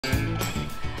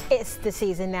It's the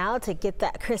season now to get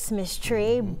that Christmas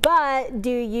tree, but do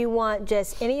you want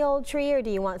just any old tree or do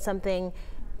you want something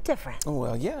different?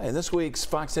 Well, yeah, in this week's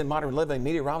Fox 10 Modern Living,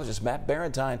 meteorologist Matt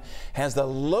Barentine has the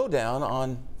lowdown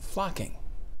on flocking.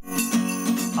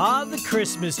 Ah, the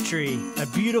Christmas tree. A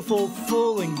beautiful,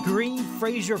 full, and green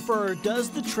Fraser fir does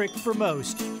the trick for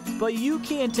most. But you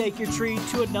can take your tree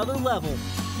to another level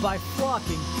by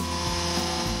flocking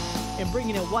and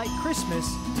bringing a white Christmas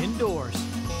indoors.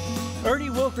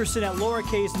 Ernie Wilkerson at Laura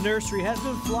Kay's nursery has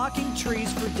been flocking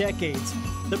trees for decades.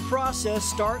 The process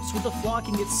starts with the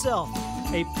flocking itself,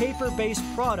 a paper-based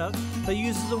product that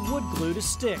uses a wood glue to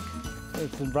stick.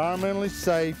 It's environmentally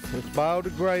safe, it's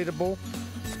biodegradable,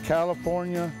 it's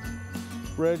California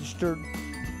registered,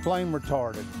 flame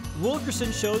retardant.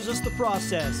 Wilkerson shows us the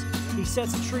process. He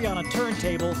sets the tree on a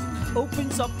turntable,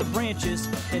 opens up the branches,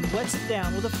 and wets it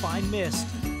down with a fine mist.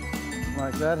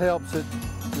 Like that helps it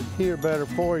adhere better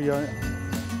for you.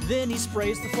 Then he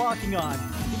sprays the flocking on.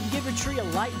 You can give your tree a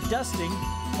light dusting,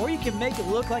 or you can make it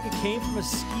look like it came from a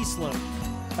ski slope.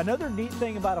 Another neat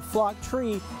thing about a flocked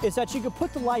tree is that you can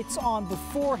put the lights on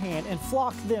beforehand and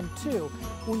flock them too.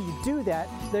 When you do that,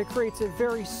 that creates a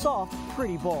very soft,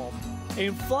 pretty bulb.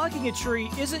 And flocking a tree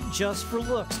isn't just for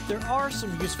looks. There are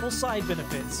some useful side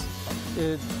benefits.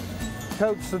 It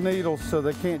coats the needles so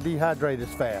they can't dehydrate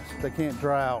as fast. They can't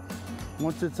dry out.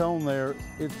 Once it's on there,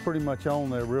 it's pretty much on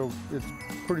there. It's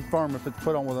pretty firm. If it's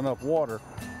put on with enough water,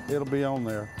 it'll be on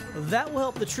there. That will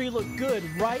help the tree look good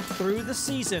right through the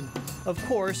season. Of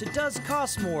course, it does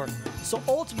cost more, so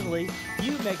ultimately,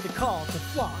 you make the call to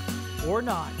flock or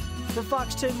not. For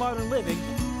Fox 10 Modern Living,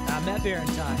 I'm Matt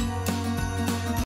Barentine.